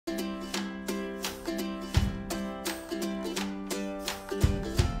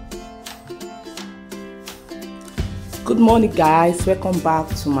Good morning guys, welcome back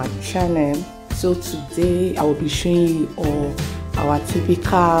to my channel. So today I will be showing you all our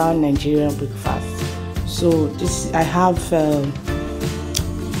typical Nigerian breakfast. So this I have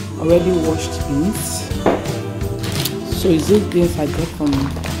already washed beans. So it's those beans I got from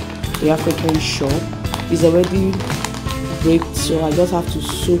the African shop. It's already baked, so I just have to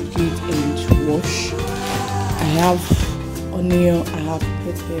soak it and wash. I have onion, I have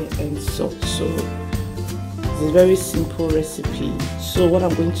pepper and salt. So it's a very simple recipe. So what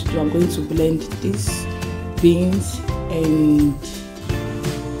I'm going to do, I'm going to blend these beans and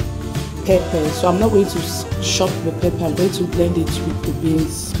pepper. So I'm not going to chop the pepper, I'm going to blend it with the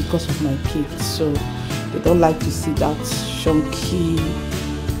beans because of my kids. So they don't like to see that chunky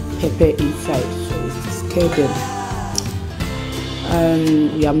pepper inside, so it scares them.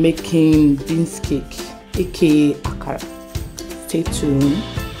 And we are making beans cake, aka Akara. Stay tuned.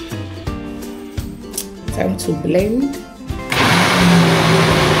 Time to blend.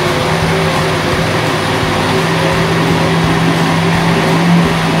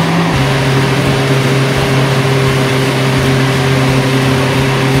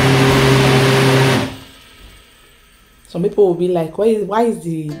 Some people will be like, why is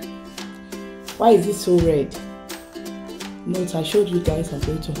it so red? Note, I showed you guys I'm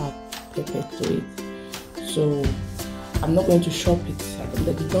going to add pepper to it. So I'm not going to chop it. I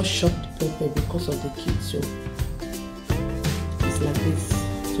did not chop the pepper because of the kids. So it's like this.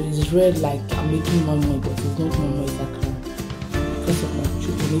 So it's red like I'm making momo, but it's not momo, it's Akara. Because of my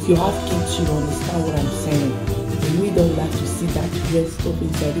children. If you have kids, you understand what I'm saying. They really don't like to see that red stuff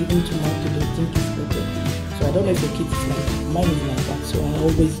inside, even tomato, they think it's pepper. So I don't know if your kids is like that. Mine is like that. So I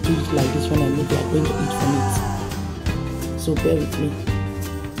always do it like this when I know they are going to eat from it. So bear with me.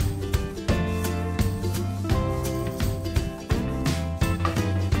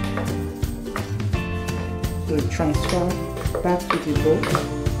 So transfer back to the bowl.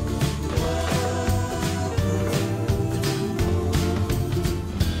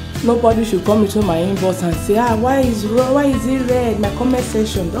 Nobody should come into my inbox and say, why is it red? My comment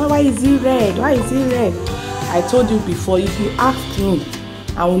section, why is it red? Why is it red? I told you before, if you ask me,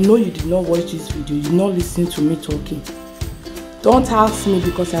 I will know you did not watch this video, you did not listen to me talking. Don't ask me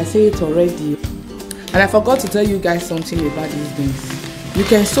because I say it already. And I forgot to tell you guys something about these beans. You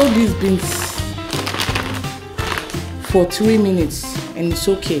can soak these beans for 3 minutes and it's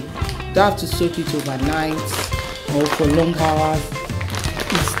okay. You don't have to soak it overnight or for long hours.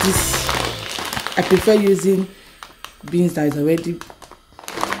 It's this. I prefer using beans that is already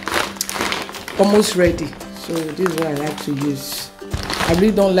almost ready. So this is what I like to use. I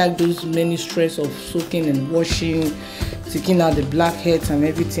really don't like those many stress of soaking and washing, taking out the black heads and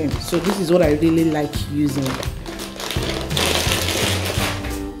everything. So this is what I really like using.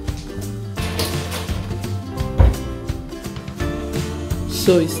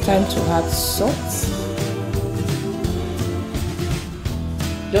 So it's time to add salt.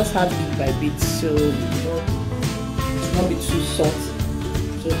 Just add bit by bit, so it should not be too salty.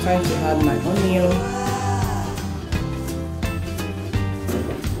 So time to add my onion.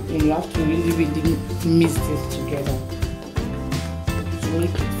 And you have to really mix this together to make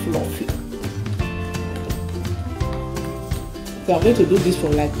it fluffy. So I'm going to do this for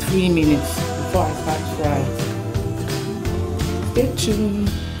like 3 minutes before I start frying. Stay tuned.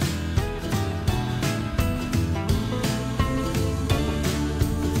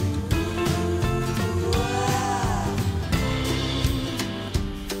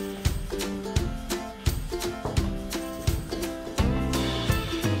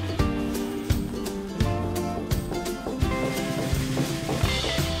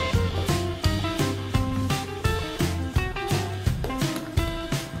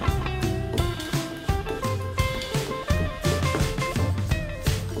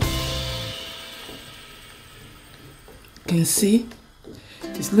 You can see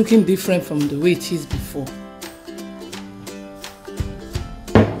it's looking different from the way it is before.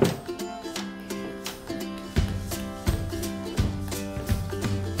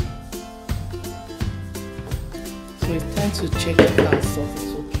 So it's time to check if our salt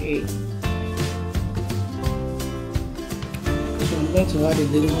is okay. So I'm going to add a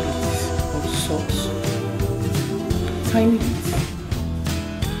little bit of salt, tiny bit.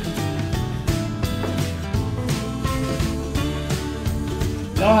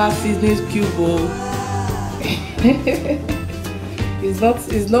 Don't have seasoning cube.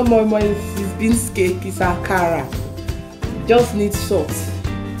 It's not more, it's beans cake, it's Akara. Just need salt.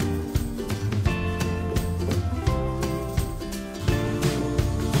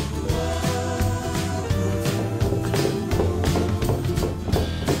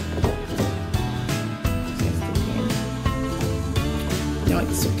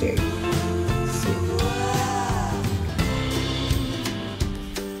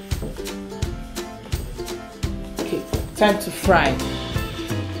 time to fry.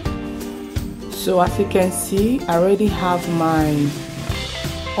 So as you can see, I already have my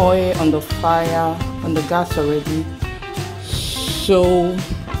oil on the fire, on the gas already. So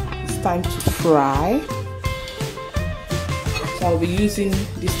it's time to fry. So I'll be using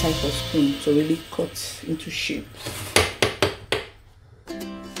this type of spoon to really cut into shape.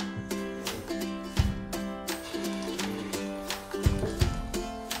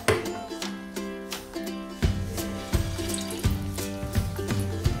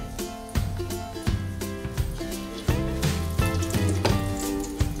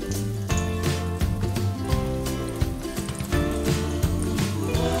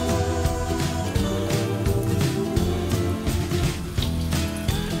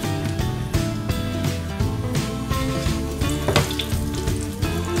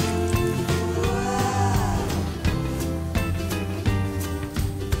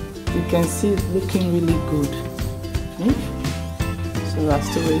 You can see it's looking really good. So we're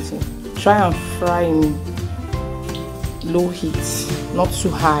still waiting. Try and fry in low heat, not too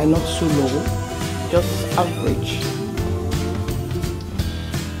high, not too low, just average.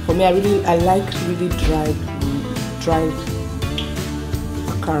 For me, I like really dried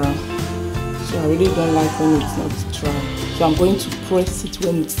akara. So I really don't like when it's not dry. So I'm going to press it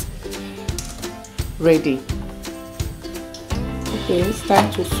when it's ready. Okay, it's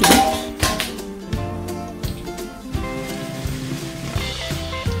time to flip.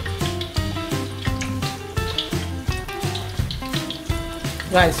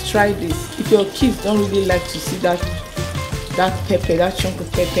 Guys, try this. If your kids don't really like to see that pepper, that chunk of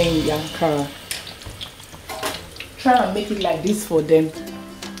pepper in the akara, try and make it like this for them.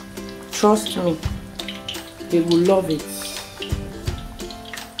 Trust me, they will love it.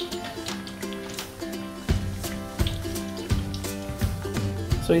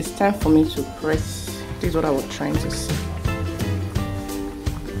 So it's time for me to press. This is what I was trying to say.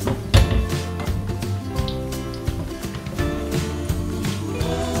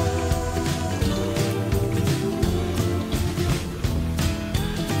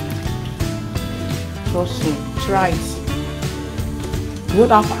 Trust me, try it. You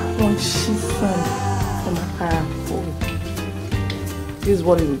don't have one chiffon from Akara. Oh, this is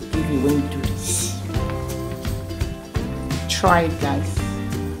what it will give you when you do this. Try it, guys.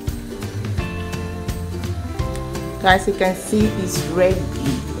 Guys, you can see it's ready.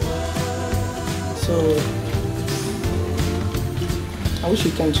 So I wish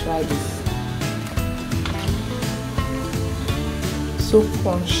you can try this. So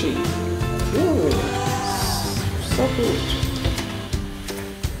crunchy. Ooh, so good.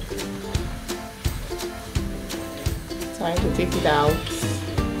 Time to take it out.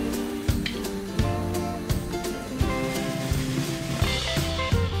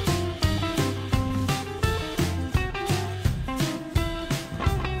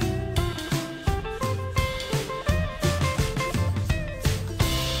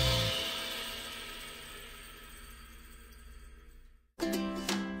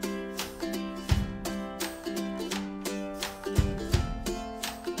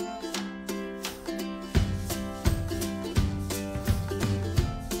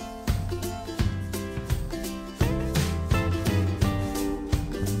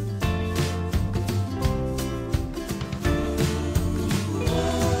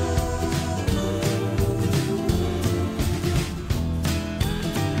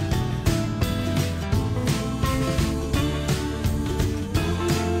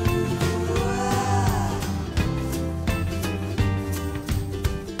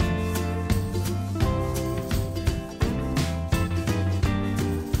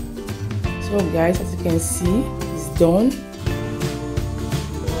 So guys, as you can see, it's done.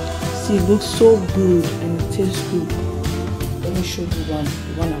 See, it looks so good and it tastes good. Let me show you the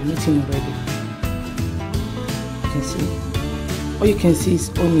one I'm eating already. You can see. All you can see is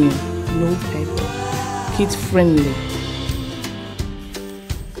onion, no pepper, kids friendly.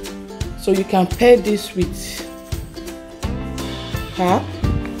 So you can pair this with pap.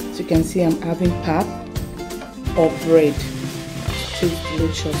 So you can see I'm having pap or bread. It tastes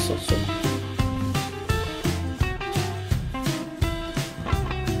delicious also.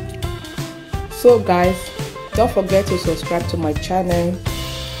 So guys, don't forget to subscribe to my channel.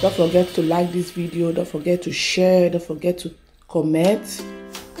 Don't forget to like this video. Don't forget to share. Don't forget to comment.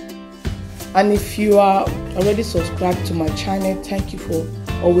 And if you are already subscribed to my channel, thank you for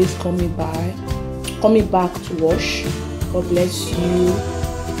always coming back to watch. God bless you,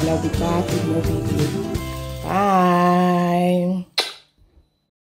 and I'll be back with more videos.